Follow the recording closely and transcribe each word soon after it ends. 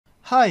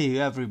Hi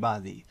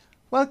everybody!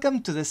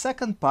 Welcome to the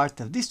second part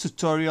of this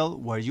tutorial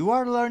where you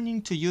are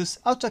learning to use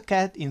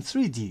Autocad in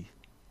 3D.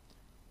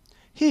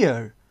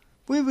 Here,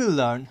 we will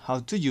learn how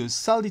to use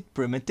solid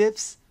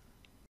primitives,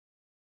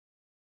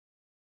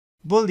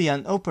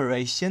 Boolean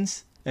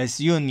operations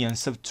as union,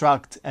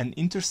 subtract and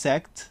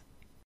intersect,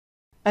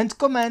 and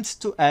commands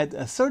to add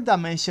a third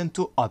dimension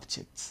to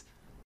objects.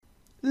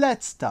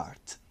 Let's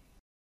start.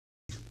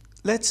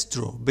 Let's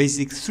draw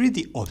basic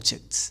 3D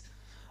objects.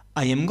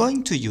 I am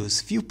going to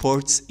use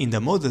viewports in the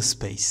model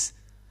space.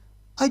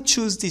 I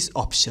choose this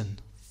option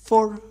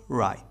for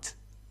right.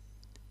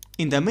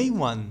 In the main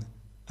one,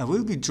 I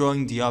will be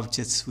drawing the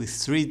objects with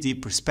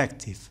 3D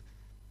perspective.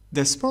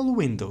 The small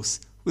windows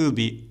will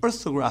be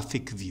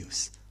orthographic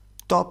views,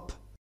 top,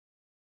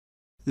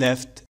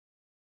 left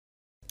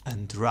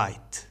and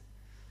right.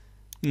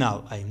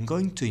 Now I am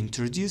going to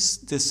introduce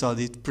the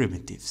solid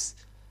primitives.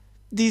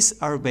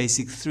 These are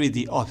basic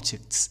 3D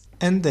objects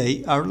and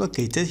they are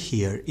located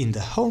here in the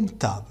Home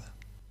tab.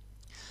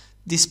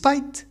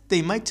 Despite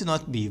they might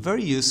not be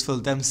very useful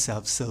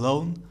themselves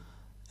alone,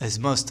 as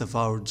most of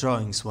our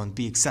drawings won't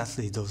be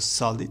exactly those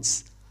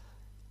solids,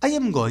 I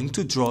am going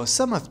to draw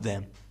some of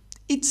them.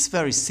 It's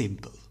very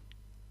simple.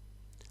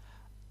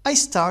 I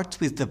start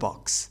with the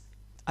box.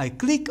 I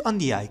click on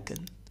the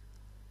icon,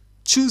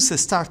 choose a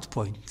start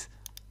point.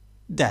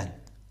 Then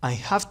I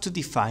have to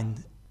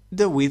define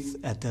the width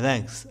and the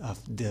length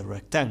of the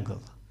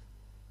rectangle.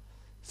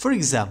 For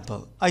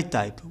example, I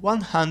type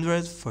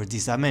 100 for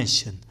this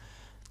dimension,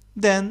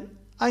 then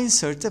I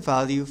insert a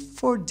value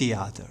for the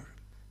other,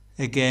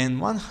 again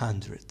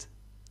 100.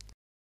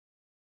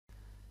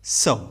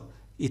 So,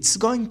 it's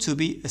going to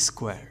be a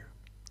square.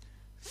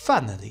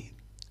 Finally,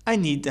 I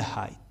need the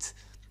height.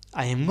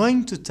 I am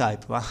going to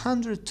type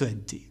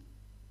 120.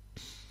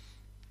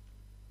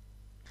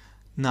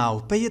 Now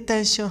pay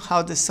attention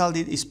how the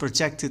solid is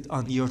projected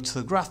on the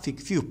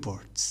orthographic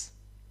viewports.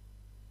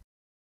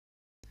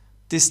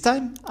 This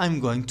time I'm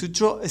going to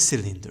draw a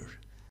cylinder.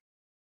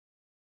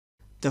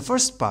 The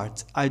first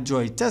part I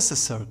draw it as a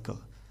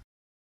circle.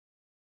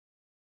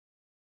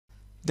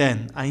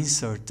 Then I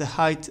insert the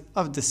height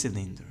of the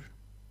cylinder.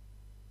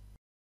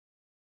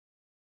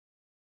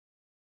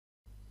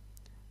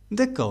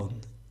 The cone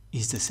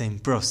is the same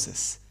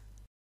process.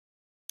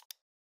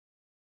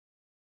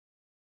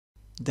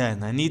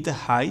 Then I need the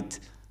height,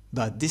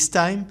 but this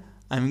time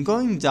I'm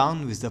going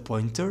down with the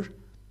pointer,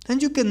 and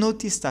you can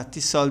notice that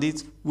the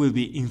solid will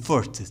be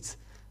inverted.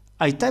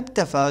 I type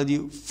the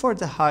value for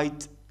the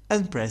height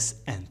and press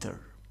enter.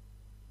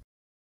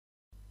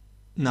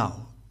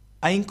 Now,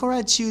 I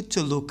encourage you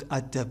to look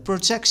at the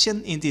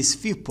projection in this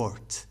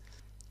viewport.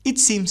 It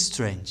seems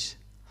strange.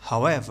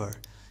 However,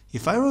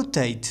 if I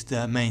rotate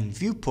the main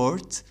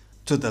viewport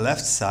to the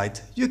left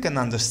side, you can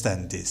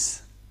understand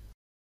this.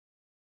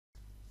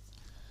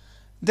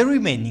 The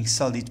remaining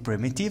solid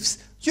primitives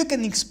you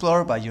can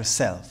explore by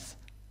yourself.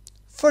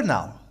 For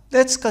now,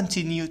 let's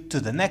continue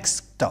to the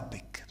next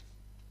topic.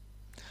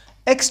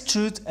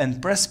 Extrude and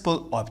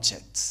Presspull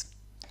objects.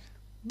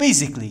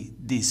 Basically,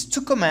 these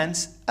two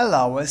commands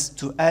allow us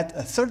to add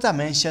a third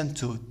dimension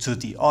to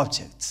 2D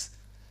objects.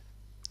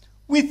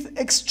 With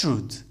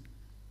Extrude,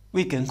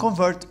 we can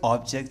convert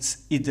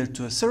objects either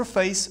to a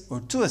surface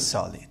or to a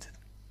solid.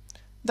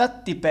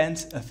 That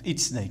depends on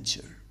its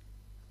nature.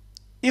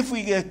 If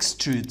we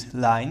extrude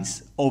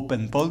lines,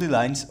 open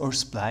polylines or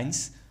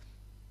splines,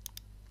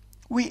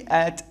 we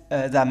add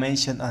a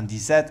dimension on the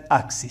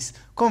z-axis,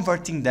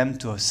 converting them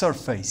to a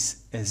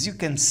surface, as you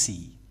can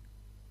see.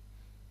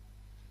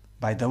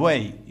 By the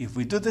way, if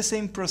we do the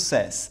same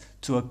process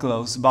to a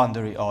closed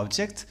boundary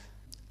object,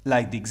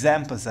 like the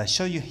examples I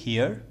show you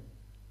here,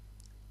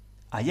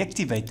 I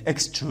activate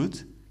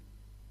Extrude,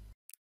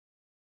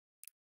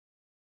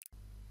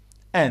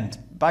 and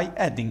by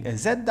adding a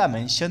z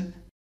dimension,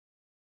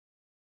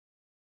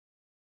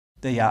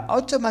 they are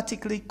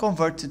automatically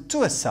converted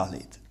to a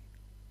solid.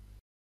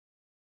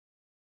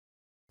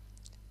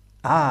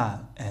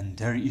 And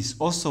there is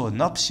also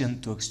an option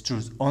to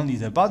extrude only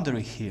the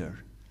boundary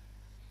here.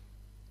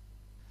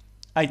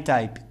 I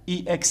type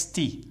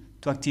EXT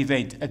to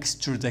activate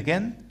Extrude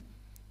again,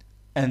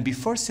 and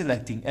before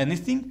selecting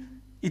anything,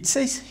 it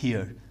says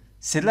here,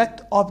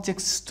 select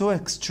objects to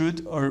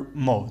extrude or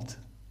mold.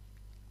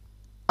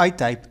 I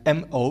type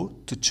MO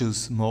to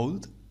choose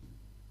mold,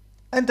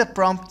 and the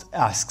prompt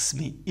asks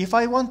me if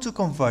I want to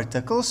convert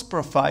a closed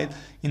profile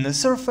in a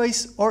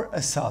surface or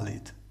a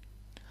solid.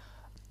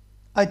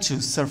 I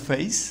choose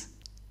surface,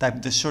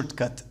 type the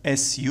shortcut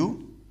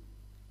SU,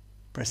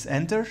 press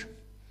enter,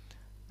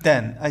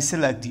 then I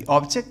select the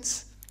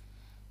objects,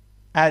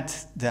 add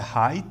the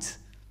height,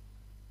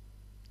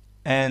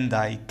 and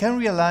I can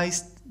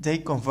realize they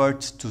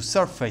convert to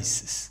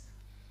surfaces.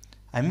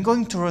 I'm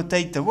going to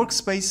rotate the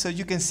workspace so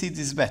you can see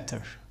this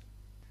better.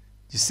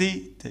 You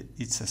see that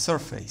it's a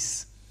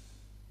surface.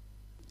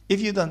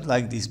 If you don't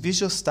like this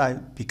visual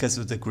style because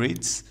of the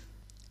grids,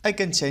 I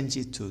can change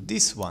it to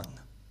this one.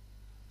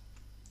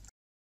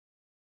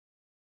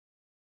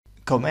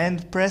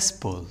 Command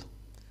Presspull.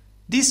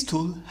 This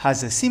tool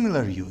has a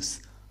similar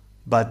use.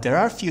 but there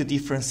are few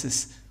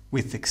differences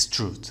with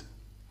Extrude.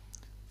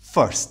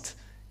 First,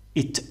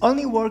 it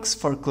only works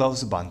for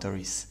close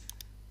boundaries.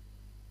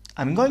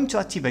 I'm going to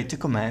activate the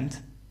command,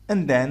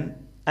 and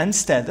then,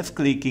 instead of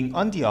clicking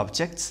on the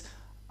objects,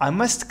 I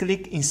must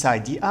click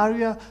inside the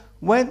area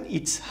when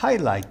it's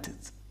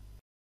highlighted.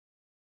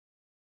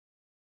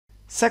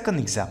 Second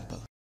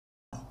example.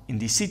 In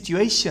this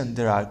situation,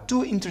 there are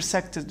two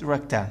intersected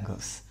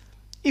rectangles.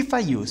 If I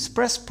use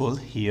Presspull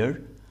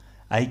here,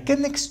 I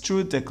can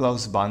extrude the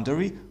close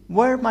boundary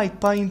where my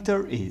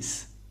pointer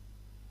is.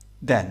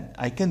 Then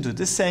I can do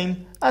the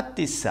same at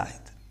this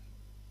side.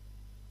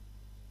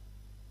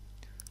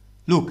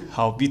 Look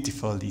how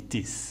beautiful it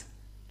is.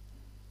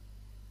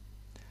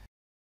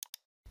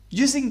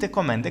 Using the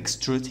command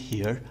Extrude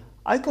here,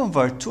 I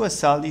convert to a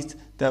solid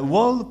the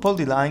whole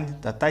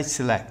polyline that I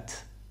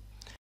select.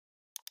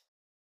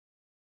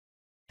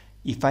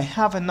 If I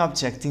have an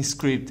object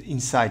inscribed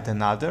inside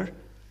another,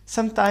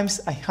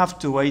 sometimes I have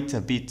to wait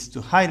a bit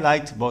to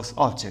highlight both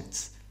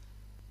objects.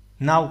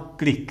 Now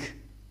click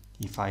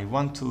if I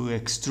want to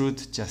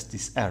extrude just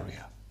this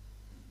area.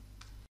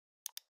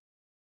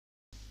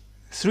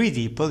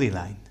 3D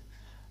Polyline.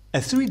 A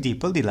 3D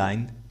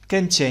polyline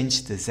can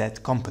change the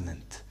Z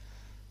component.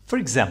 For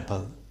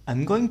example,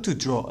 I'm going to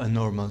draw a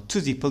normal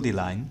 2D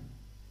polyline.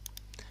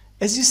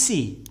 As you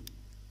see,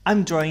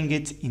 I'm drawing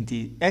it in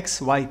the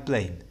XY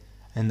plane,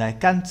 and I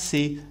can't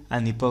see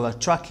any polar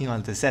tracking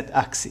on the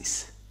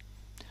Z-axis.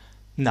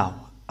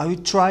 Now, I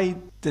will try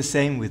the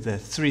same with the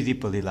 3D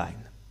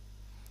polyline.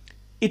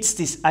 It's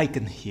this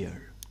icon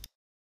here.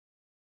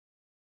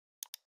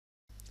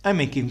 I'm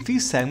making few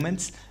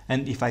segments,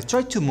 and if I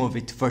try to move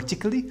it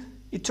vertically,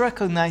 it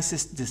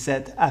recognizes the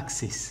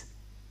Z-axis.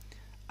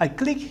 I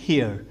click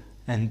here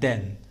and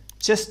then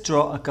just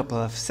draw a couple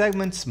of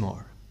segments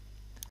more.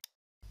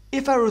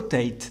 If I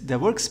rotate the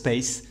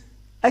workspace,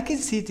 I can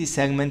see the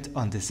segment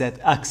on the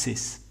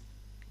Z-axis.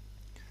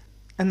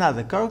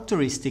 Another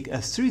characteristic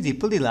of 3D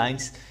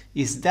polylines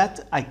is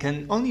that I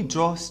can only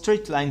draw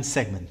straight line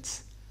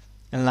segments,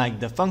 unlike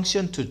the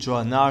function to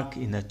draw an arc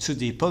in a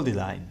 2D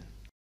polyline.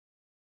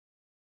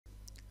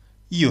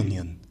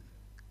 Union.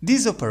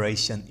 This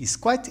operation is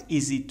quite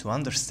easy to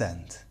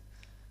understand.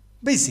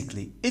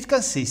 Basically, it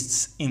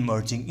consists in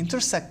merging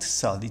intersect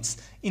solids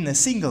in a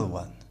single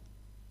one.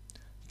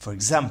 For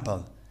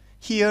example,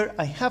 here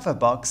I have a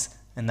box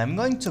and I'm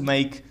going to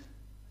make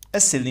a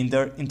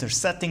cylinder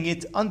intersecting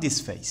it on this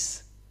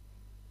face.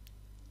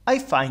 I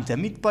find the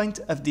midpoint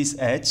of this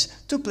edge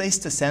to place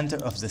the center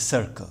of the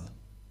circle.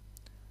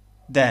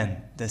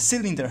 Then the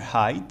cylinder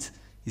height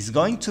is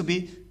going to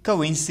be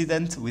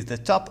coincident with the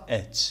top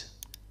edge.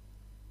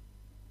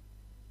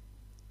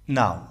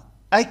 Now,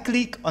 I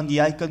click on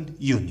the icon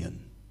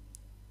Union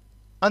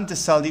on the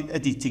Solid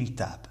Editing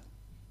tab.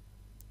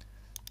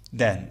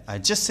 Then I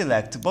just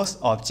select both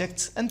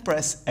objects and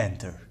press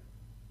Enter.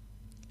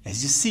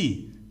 As you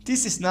see,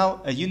 this is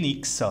now a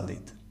unique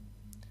solid.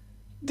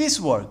 This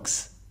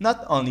works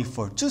not only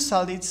for two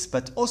solids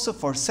but also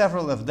for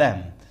several of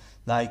them,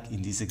 like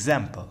in this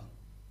example.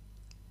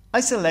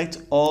 I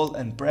select all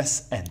and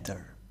press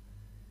Enter.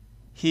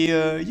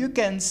 Here you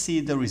can see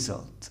the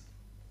result.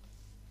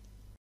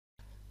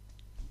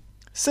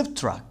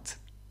 Subtract.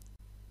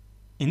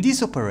 In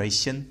this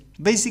operation,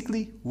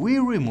 basically we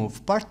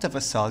remove part of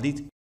a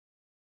solid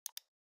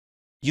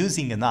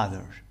using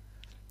another.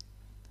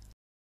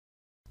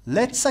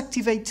 Let's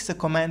activate the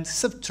command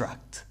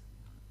subtract.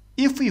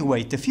 If we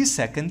wait a few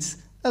seconds,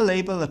 a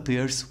label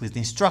appears with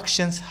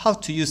instructions how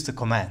to use the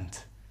command.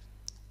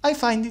 I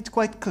find it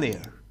quite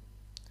clear.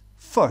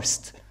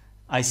 First,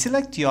 I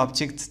select the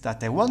object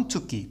that I want to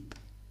keep.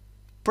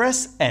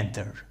 Press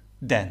Enter.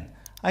 Then,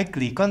 I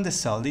click on the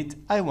solid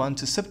I want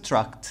to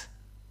subtract.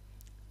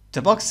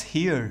 The box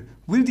here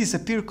will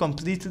disappear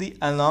completely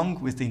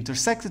along with the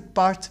intersected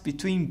part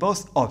between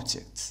both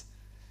objects.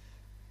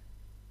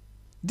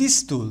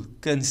 This tool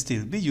can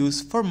still be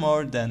used for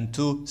more than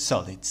two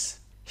solids.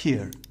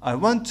 Here, I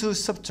want to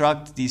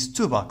subtract these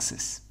two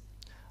boxes.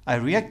 I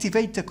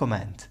reactivate the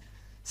command.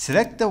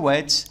 Select the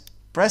wedge,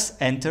 press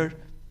Enter,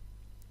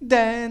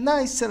 then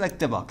I select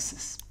the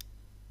boxes.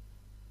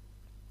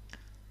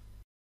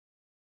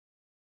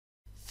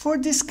 For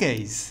this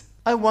case,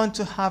 I want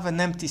to have an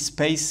empty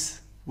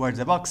space where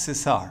the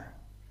boxes are.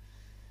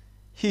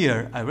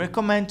 Here, I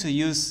recommend to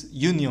use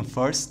Union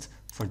first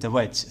for the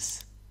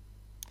wedges.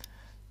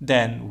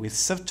 Then, with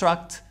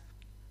Subtract,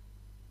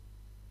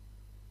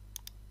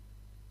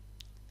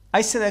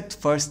 I select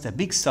first a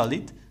big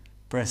solid,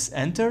 press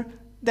Enter,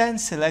 then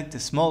select the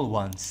small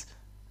ones,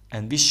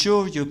 and be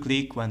sure you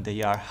click when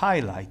they are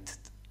highlighted.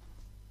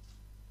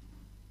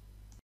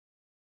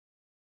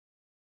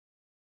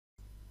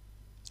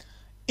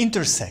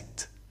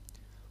 Intersect.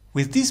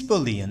 With this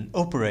Boolean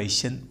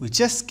operation, we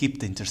just keep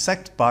the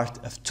intersect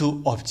part of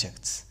two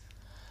objects.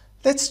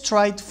 Let's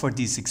try it for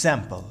this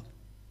example.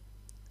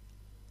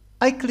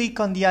 I click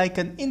on the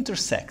icon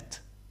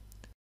Intersect.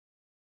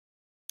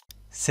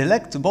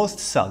 Select both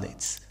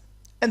solids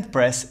and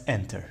press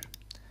Enter.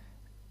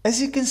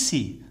 As you can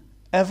see,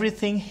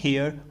 everything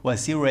here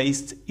was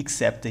erased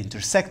except the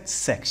Intersect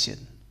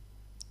section.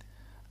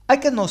 I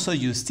can also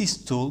use this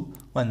tool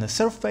when a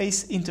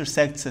surface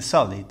intersects a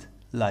solid,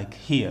 like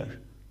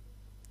here.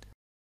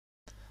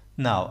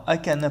 Now I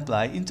can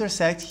apply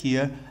Intersect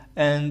here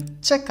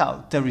and check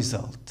out the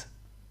result.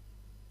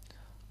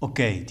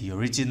 Okay, the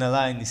original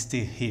line is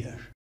still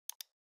here.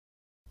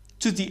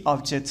 2D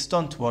objects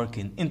don't work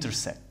in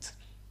Intersect.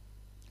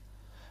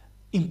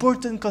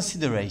 Important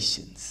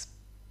considerations.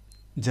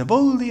 The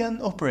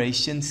Boolean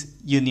operations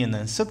union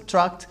and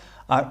subtract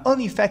are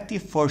only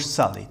effective for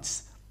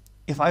solids.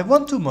 If I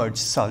want to merge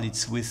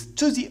solids with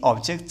 2D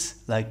objects,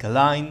 like a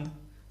line,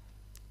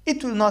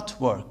 it will not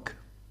work.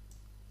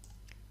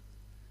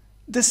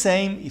 The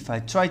same if I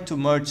try to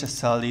merge a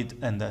solid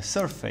and a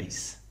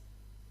surface.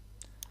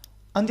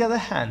 On the other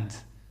hand,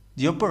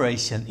 the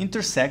operation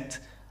intersect,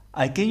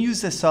 I can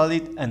use a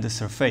solid and a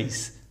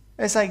surface,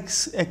 as I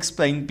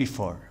explained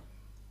before.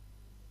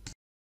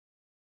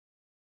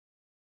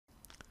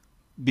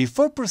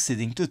 Before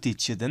proceeding to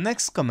teach you the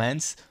next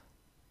commands,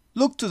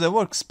 look to the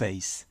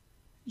workspace.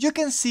 You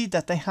can see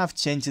that I have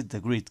changed the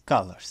grid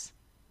colors.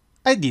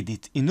 I did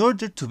it in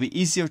order to be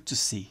easier to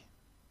see.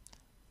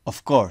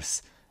 Of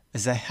course,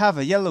 as I have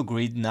a yellow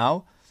grid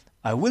now,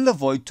 I will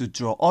avoid to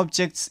draw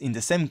objects in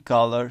the same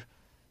color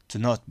to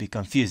not be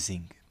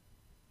confusing.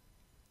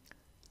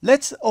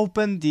 Let's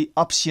open the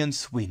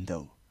Options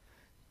window.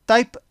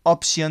 Type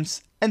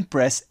Options and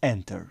press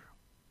Enter.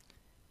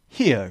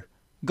 Here,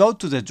 go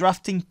to the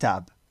Drafting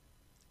tab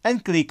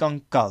and click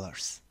on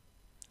Colors.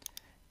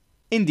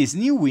 In this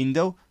new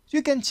window,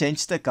 you can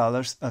change the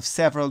colors of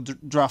several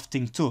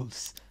drafting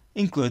tools,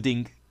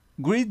 including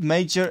grid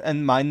major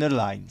and minor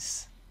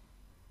lines.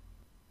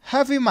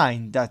 Have in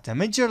mind that the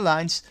major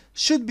lines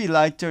should be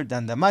lighter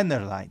than the minor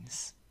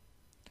lines.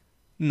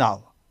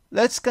 Now,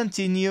 let's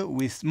continue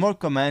with more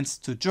commands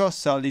to draw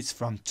solids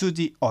from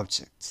 2D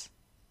objects.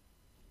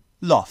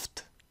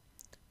 Loft.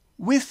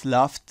 With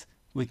Loft,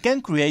 we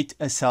can create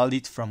a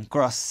solid from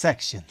cross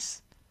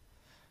sections.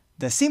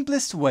 The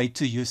simplest way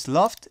to use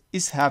Loft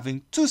is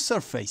having two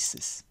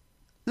surfaces.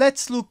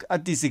 Let's look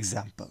at this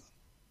example.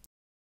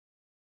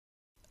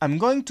 I'm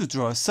going to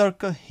draw a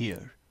circle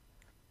here.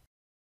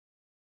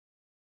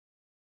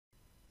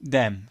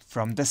 Then,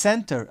 from the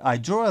center, I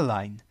draw a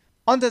line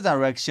on the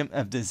direction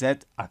of the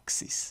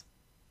z-axis.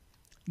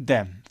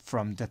 Then,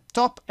 from the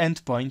top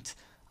endpoint,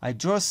 I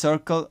draw a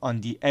circle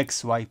on the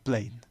xy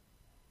plane.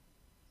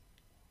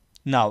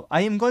 Now,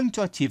 I am going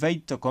to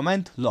activate the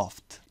command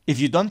Loft. If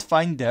you don't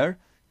find there,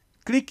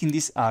 click in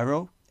this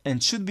arrow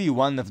and should be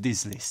one of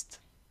this list.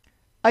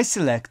 I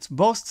select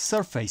both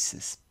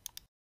surfaces.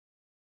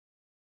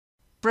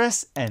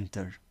 Press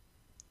Enter.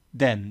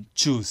 Then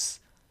choose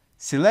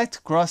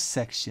Select Cross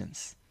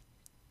Sections.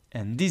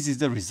 And this is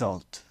the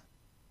result.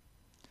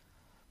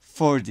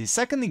 For the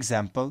second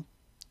example,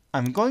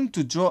 I'm going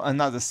to draw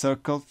another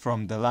circle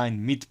from the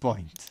line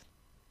midpoint.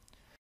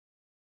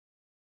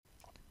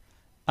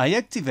 I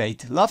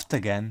activate Loft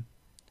again,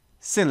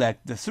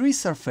 select the three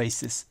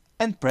surfaces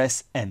and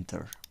press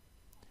Enter.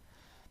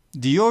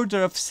 The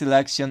order of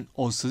selection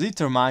also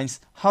determines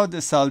how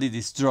the solid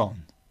is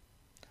drawn.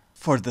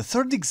 For the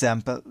third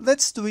example,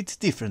 let's do it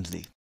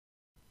differently.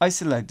 I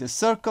select the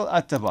circle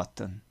at the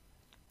bottom,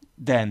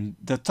 then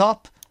the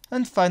top,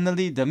 and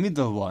finally the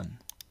middle one.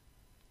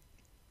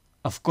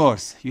 Of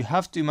course, you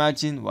have to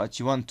imagine what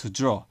you want to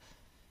draw.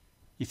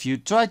 If you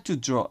try to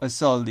draw a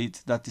solid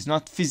that is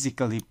not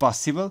physically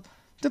possible,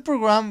 the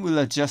program will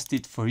adjust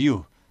it for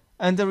you,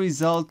 and the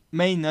result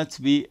may not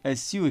be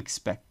as you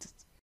expected.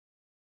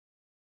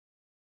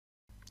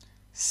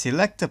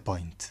 Select a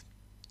point.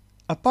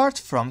 Apart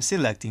from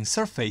selecting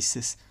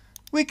surfaces,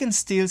 we can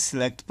still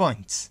select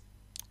points.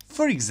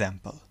 For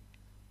example,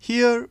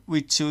 here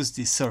we choose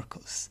the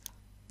circles.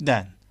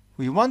 Then,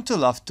 we want to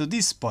loft to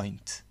this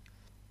point.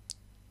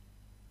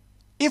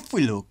 If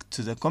we look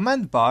to the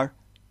command bar,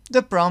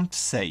 the prompt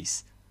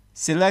says,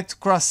 select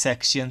cross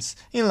sections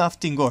in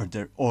lofting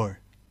order or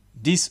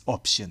these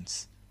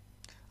options.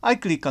 I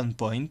click on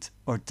point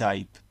or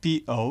type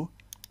PO.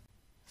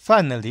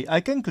 Finally,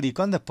 I can click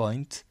on the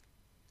point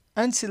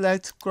and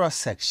select cross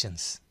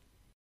sections.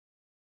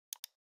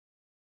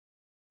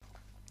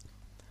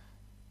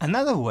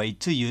 Another way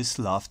to use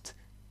Loft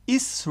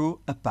is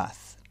through a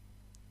path.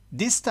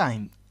 This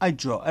time I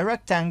draw a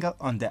rectangle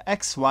on the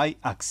XY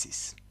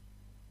axis.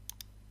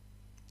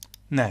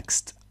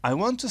 Next, I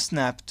want to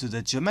snap to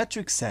the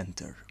geometric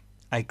center.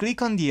 I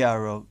click on the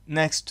arrow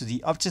next to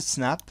the object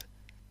snap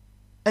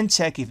and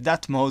check if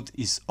that mode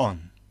is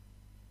on.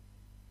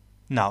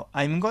 Now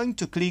I'm going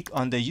to click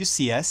on the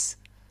UCS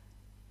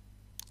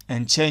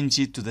and change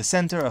it to the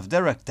center of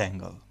the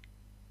rectangle.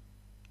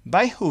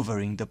 By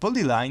hovering the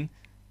polyline,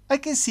 I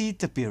can see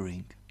it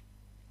appearing.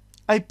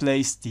 I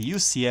place the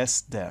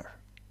UCS there.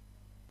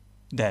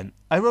 Then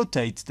I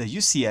rotate the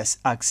UCS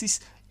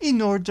axis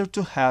in order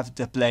to have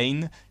the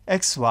plane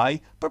XY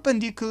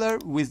perpendicular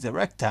with the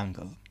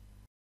rectangle.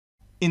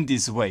 In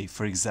this way,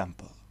 for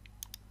example.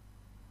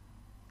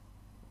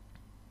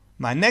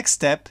 My next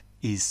step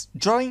is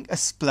drawing a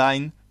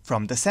spline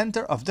from the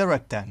center of the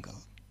rectangle.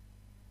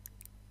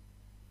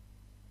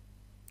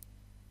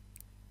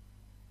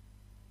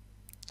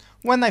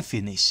 When I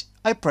finish,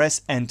 I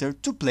press Enter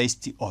to place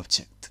the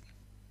object.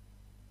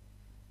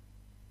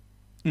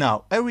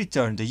 Now I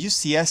return the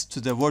UCS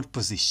to the world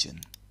position.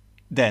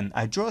 Then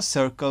I draw a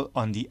circle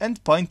on the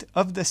endpoint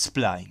of the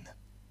spline.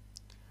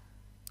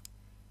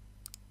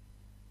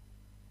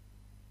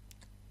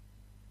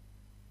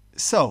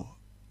 So,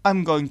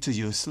 I'm going to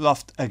use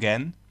Loft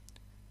again,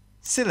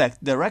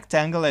 select the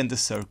rectangle and the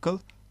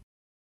circle,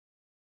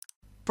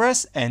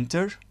 press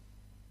Enter.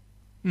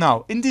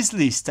 Now in this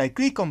list I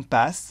click on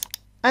Path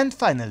and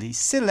finally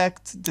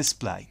select the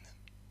spline.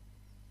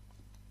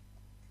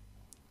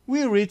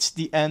 We reached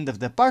the end of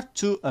the part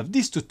 2 of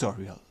this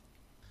tutorial.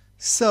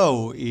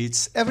 So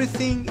it's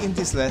everything in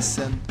this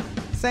lesson.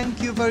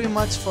 Thank you very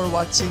much for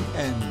watching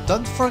and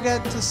don't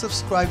forget to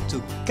subscribe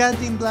to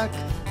CAD in Black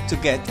to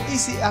get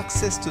easy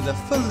access to the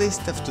full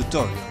list of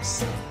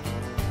tutorials.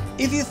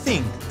 If you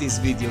think these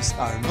videos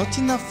are not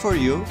enough for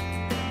you,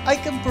 I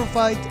can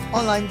provide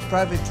online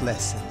private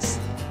lessons.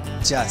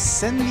 Just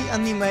send me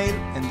an email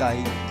and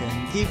I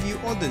can give you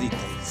all the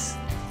details.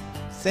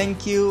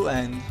 Thank you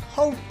and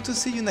hope to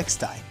see you next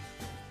time.